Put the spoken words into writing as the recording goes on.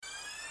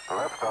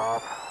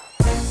Liftoff.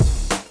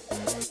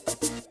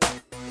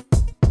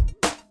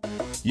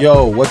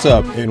 Yo, what's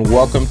up, and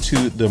welcome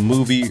to the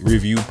Movie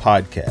Review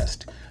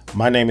Podcast.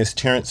 My name is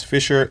Terrence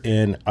Fisher,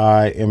 and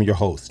I am your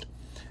host.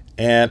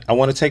 And I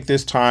want to take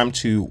this time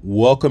to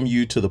welcome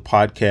you to the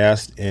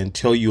podcast and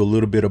tell you a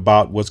little bit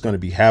about what's going to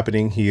be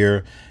happening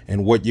here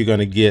and what you're going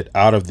to get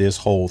out of this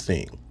whole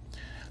thing.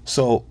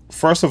 So,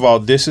 first of all,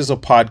 this is a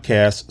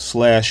podcast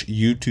 /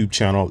 YouTube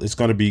channel. It's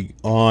going to be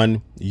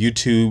on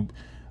YouTube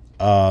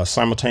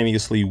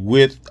simultaneously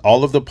with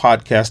all of the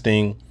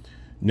podcasting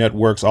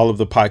networks, all of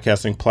the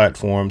podcasting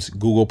platforms,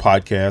 Google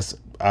Podcasts,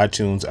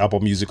 iTunes, Apple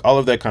Music, all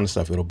of that kind of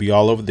stuff. It'll be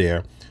all over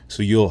there.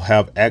 So you'll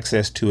have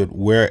access to it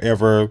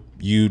wherever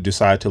you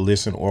decide to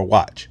listen or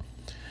watch.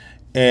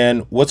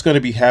 And what's going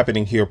to be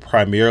happening here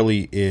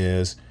primarily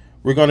is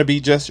we're going to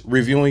be just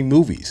reviewing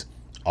movies.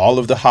 All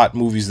of the hot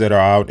movies that are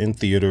out in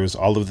theaters,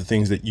 all of the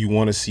things that you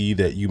want to see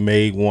that you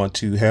may want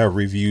to have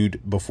reviewed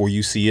before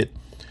you see it.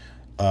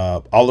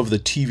 All of the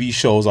TV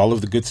shows, all of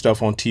the good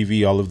stuff on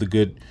TV, all of the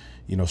good,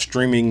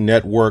 streaming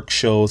network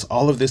shows,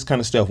 all of this kind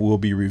of stuff. We'll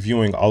be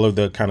reviewing all of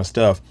that kind of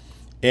stuff.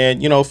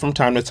 And, from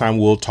time to time,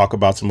 we'll talk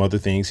about some other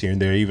things here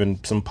and there,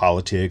 even some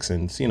politics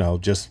and,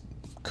 just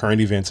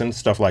current events and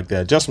stuff like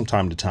that, just from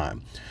time to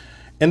time.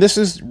 And this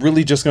is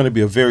really just going to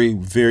be a very,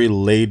 very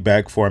laid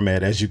back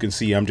format. As you can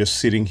see, I'm just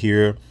sitting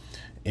here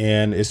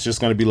and it's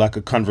just going to be like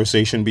a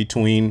conversation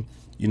between,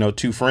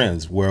 two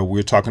friends where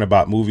we're talking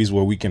about movies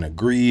where we can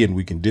agree and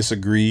we can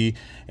disagree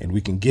and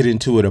we can get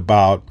into it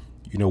about,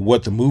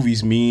 what the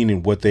movies mean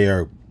and what they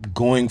are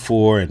going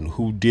for and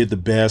who did the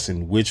best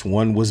and which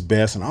one was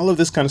best and all of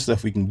this kind of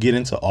stuff. We can get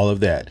into all of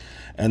that.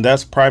 And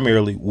that's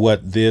primarily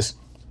what this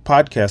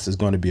podcast is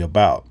going to be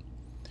about.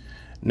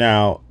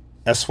 Now,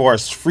 as far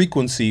as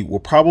frequency, we're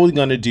probably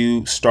going to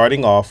do,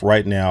 starting off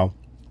right now,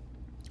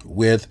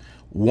 with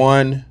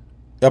one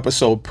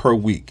episode per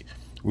week.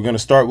 We're going to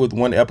start with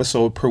one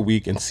episode per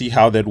week and see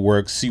how that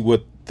works, see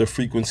what the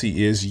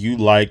frequency is you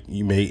like.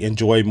 You may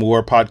enjoy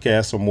more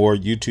podcasts or more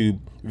YouTube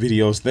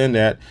videos than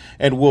that,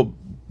 and we'll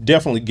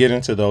definitely get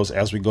into those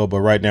as we go.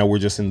 But right now we're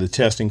just in the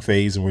testing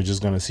phase and we're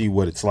just going to see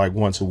what it's like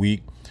once a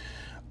week.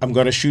 I'm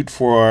going to shoot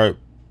for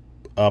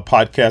a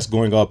podcast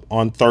going up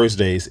on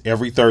Thursdays,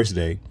 every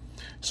Thursday.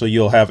 So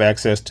you'll have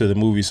access to the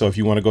movie. So if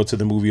you want to go to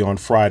the movie on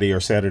Friday or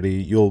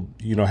Saturday, you'll,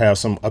 have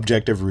some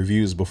objective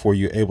reviews before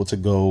you're able to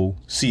go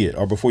see it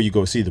or before you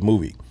go see the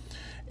movie.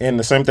 And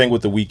the same thing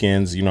with the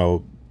weekends, some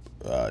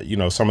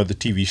of the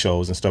TV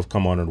shows and stuff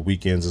come on the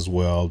weekends as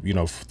well,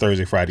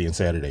 Thursday, Friday, and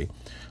Saturday.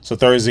 So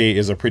Thursday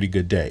is a pretty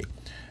good day.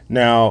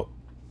 Now,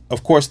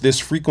 of course, this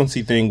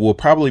frequency thing will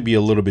probably be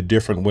a little bit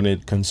different when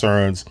it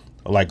concerns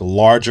like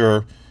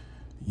larger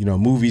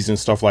movies and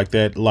stuff like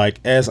that. Like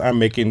as I'm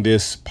making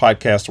this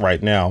podcast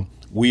right now,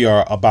 we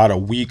are about a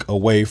week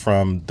away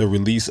from the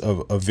release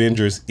of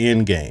Avengers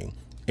Endgame.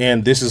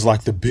 And this is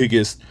like the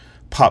biggest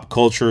pop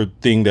culture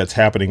thing that's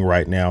happening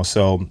right now.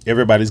 So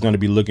everybody's going to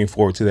be looking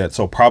forward to that.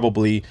 So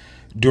probably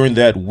during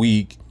that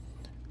week,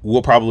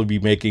 we'll probably be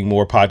making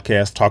more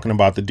podcasts talking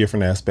about the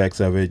different aspects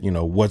of it,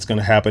 what's going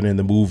to happen in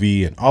the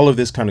movie and all of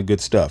this kind of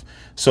good stuff.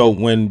 So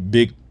when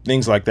big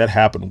things like that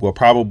happen, we'll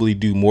probably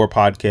do more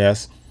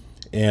podcasts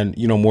and,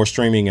 more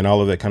streaming and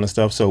all of that kind of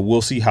stuff. So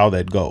we'll see how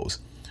that goes.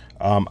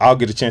 I'll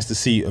get a chance to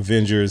see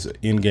Avengers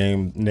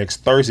Endgame next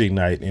Thursday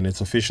night, and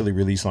it's officially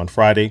released on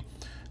Friday.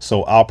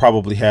 So I'll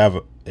probably have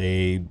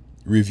a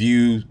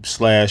review /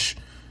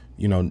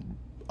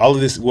 all of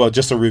this,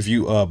 just a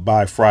review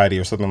by Friday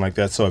or something like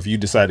that. So if you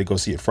decide to go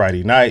see it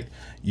Friday night,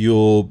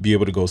 you'll be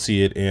able to go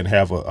see it and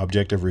have an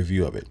objective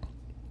review of it.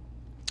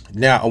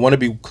 Now, I want to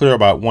be clear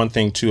about one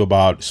thing too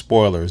about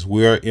spoilers.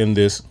 We're in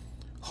this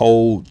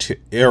whole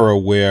era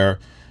where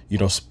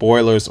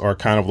spoilers are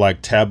kind of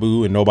like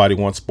taboo and nobody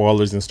wants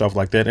spoilers and stuff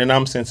like that, and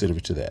I'm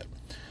sensitive to that.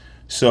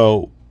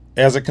 So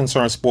as it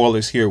concerns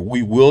spoilers here,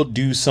 we will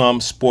do some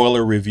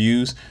spoiler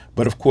reviews,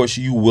 but of course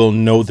you will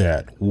know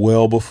that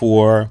well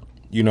before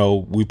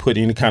we put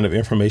any kind of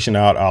information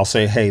out. I'll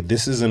say, hey,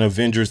 this is an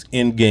Avengers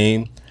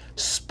Endgame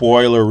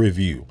spoiler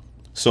review.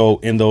 So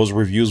in those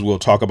reviews we'll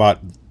talk about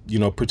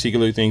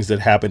particular things that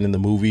happen in the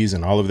movies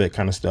and all of that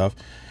kind of stuff.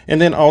 And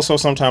then also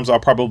sometimes I'll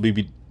probably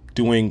be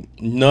doing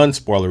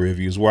non-spoiler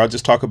reviews where I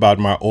just talk about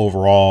my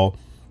overall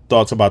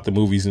thoughts about the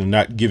movies and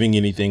not giving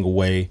anything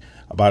away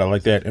about it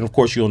like that. And of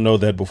course, you'll know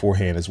that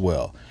beforehand as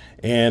well.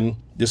 And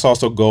this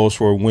also goes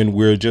for when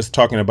we're just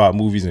talking about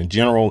movies in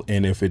general.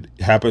 And if it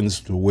happens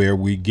to where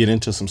we get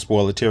into some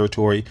spoiler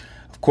territory,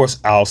 of course,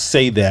 I'll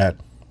say that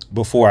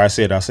before I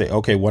say it. I'll say,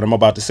 okay, what I'm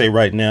about to say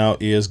right now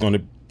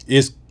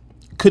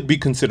could be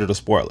considered a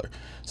spoiler.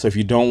 So if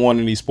you don't want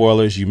any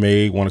spoilers, you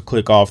may want to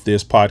click off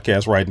this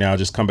podcast right now.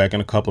 Just come back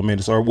in a couple of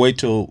minutes or wait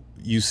till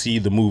you see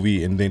the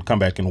movie and then come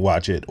back and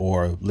watch it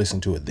or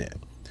listen to it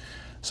then.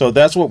 So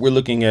that's what we're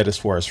looking at as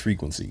far as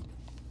frequency.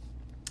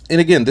 And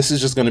again, this is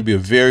just going to be a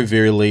very,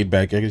 very laid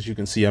back. As you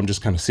can see, I'm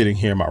just kind of sitting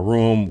here in my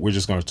room. We're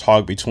just going to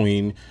talk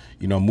between,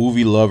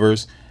 movie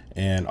lovers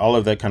and all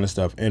of that kind of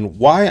stuff. And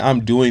why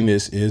I'm doing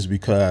this is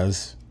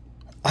because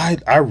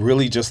I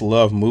really just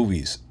love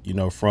movies. You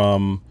know,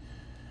 from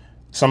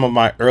some of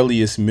my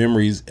earliest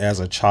memories as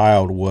a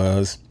child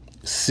was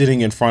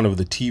sitting in front of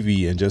the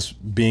TV and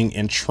just being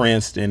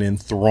entranced and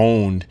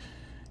enthroned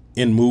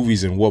in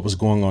movies and what was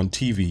going on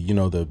TV. You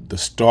know, the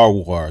Star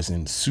Wars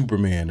and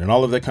Superman and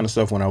all of that kind of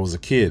stuff when I was a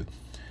kid.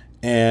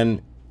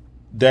 And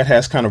that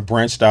has kind of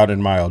branched out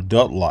in my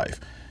adult life.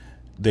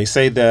 They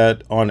say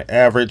that on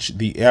average,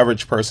 the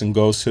average person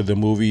goes to the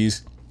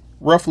movies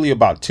roughly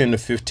about 10 to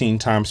 15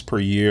 times per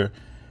year.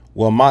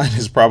 Well, mine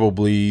is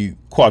probably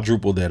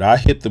quadruple that. I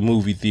hit the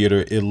movie theater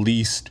at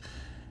least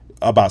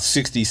about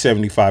 60,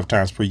 75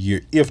 times per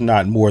year, if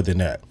not more than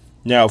that.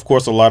 Now, of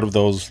course, a lot of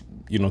those,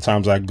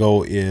 times I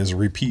go is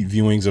repeat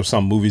viewings of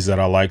some movies that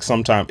I like.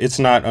 Sometimes it's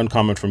not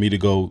uncommon for me to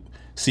go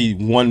see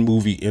one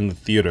movie in the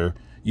theater,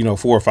 4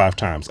 or 5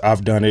 times.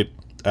 I've done it,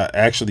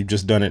 actually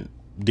just did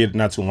it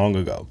not too long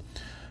ago.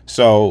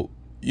 So,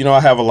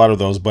 I have a lot of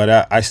those,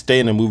 but I stay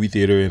in the movie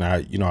theater and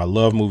I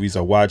love movies.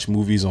 I watch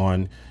movies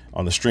on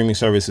the streaming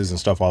services and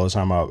stuff all the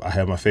time. I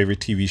have my favorite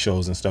TV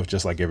shows and stuff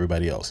just like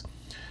everybody else.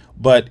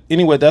 But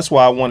anyway, that's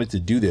why I wanted to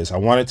do this. I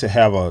wanted to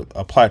have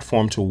a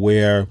platform to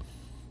where,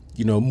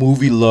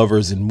 movie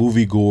lovers and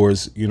movie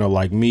goers,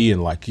 like me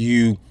and like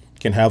you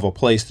can have a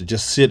place to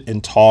just sit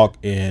and talk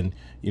and,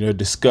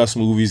 discuss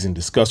movies and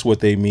discuss what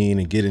they mean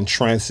and get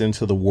entranced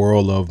into the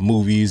world of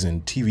movies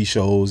and TV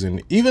shows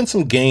and even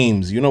some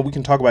games. We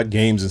can talk about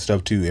games and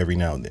stuff too every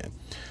now and then.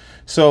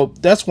 So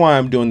that's why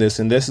I'm doing this.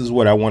 And this is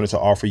what I wanted to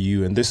offer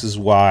you. And this is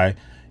why,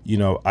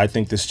 I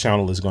think this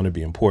channel is going to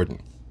be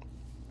important.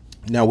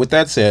 Now, with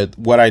that said,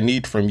 what I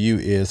need from you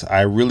is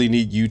I really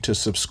need you to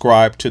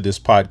subscribe to this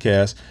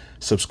podcast,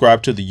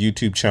 subscribe to the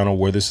YouTube channel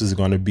where this is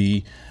going to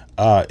be.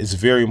 It's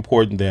very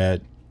important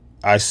that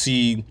I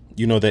see,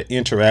 that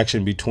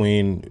interaction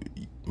between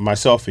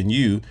myself and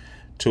you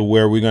to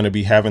where we're going to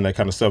be having that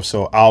kind of stuff.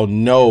 So I'll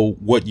know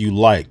what you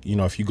like.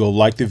 If you go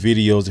like the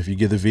videos, if you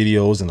give the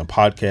videos and the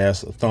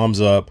podcast a thumbs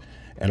up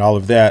and all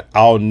of that,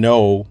 I'll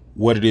know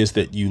what it is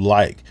that you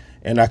like.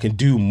 And I can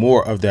do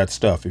more of that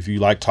stuff. If you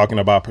like talking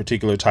about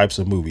particular types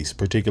of movies,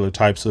 particular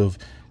types of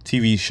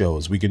TV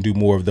shows, we can do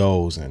more of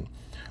those and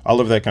all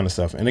of that kind of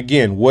stuff. And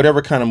again,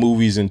 whatever kind of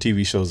movies and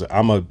TV shows,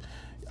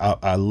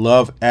 I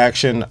love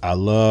action. I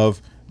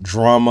love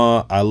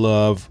drama.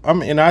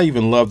 I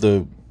even love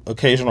the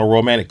occasional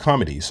romantic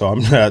comedy. So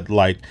I'm not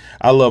like,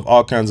 I love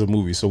all kinds of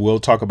movies. So we'll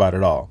talk about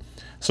it all.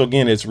 So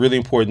again, it's really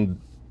important.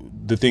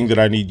 The thing that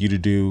I need you to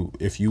do,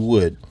 if you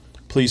would,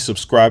 please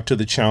subscribe to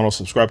the channel,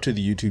 subscribe to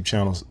the YouTube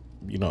channels,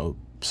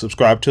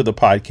 subscribe to the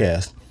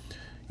podcast,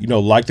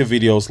 like the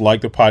videos, like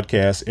the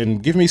podcast,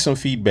 and give me some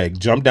feedback.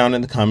 Jump down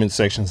in the comment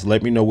sections.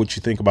 Let me know what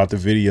you think about the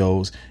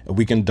videos, and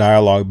we can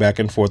dialogue back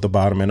and forth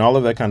about them and all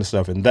of that kind of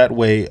stuff. And that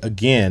way,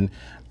 again,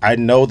 I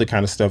know the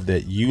kind of stuff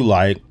that you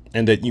like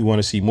and that you want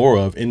to see more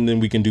of, and then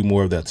we can do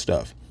more of that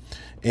stuff.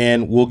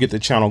 And we'll get the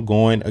channel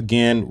going.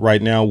 Again,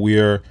 right now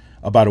we're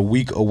about a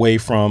week away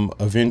from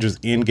Avengers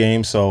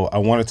Endgame, so I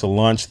wanted to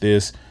launch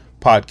this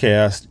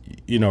podcast,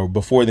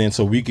 before then,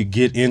 so we could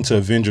get into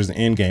Avengers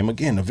Endgame.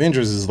 Again,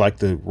 Avengers is like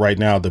right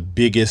now the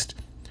biggest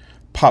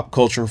pop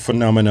culture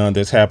phenomenon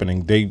that's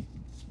happening.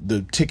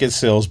 The ticket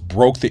sales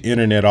broke the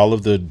internet. All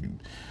of the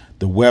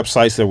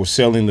websites that were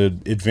selling the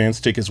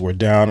advanced tickets were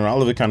down and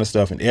all of that kind of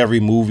stuff. And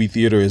every movie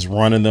theater is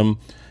running them.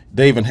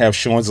 They even have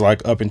showings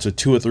like up into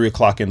 2 or 3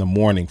 o'clock in the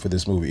morning for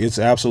this movie. It's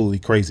absolutely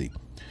crazy.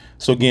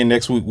 So again,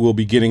 next week we'll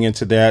be getting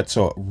into that.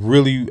 So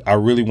I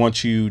really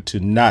want you to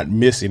not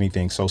miss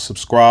anything. So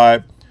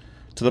subscribe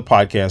to the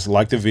podcast,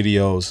 like the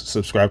videos,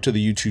 subscribe to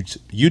the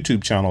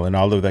YouTube channel and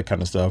all of that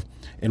kind of stuff.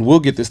 And we'll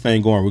get this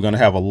thing going. We're going to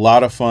have a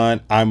lot of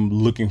fun. I'm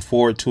looking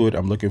forward to it.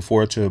 I'm looking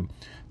forward to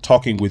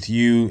talking with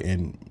you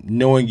and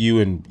knowing you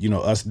and,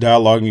 us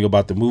dialoguing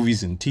about the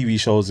movies and TV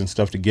shows and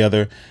stuff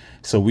together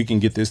so we can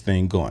get this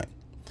thing going.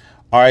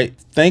 All right.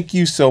 Thank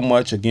you so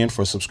much again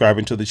for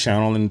subscribing to the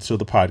channel and to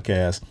the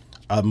podcast.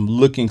 I'm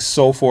looking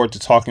so forward to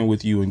talking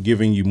with you and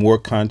giving you more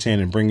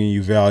content and bringing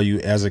you value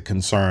as it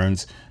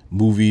concerns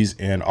movies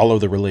and all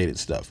of the related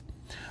stuff.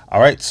 All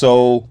right.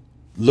 So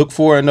look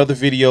for another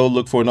video,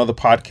 look for another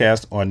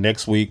podcast on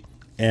next week,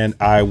 and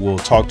I will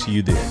talk to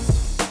you then.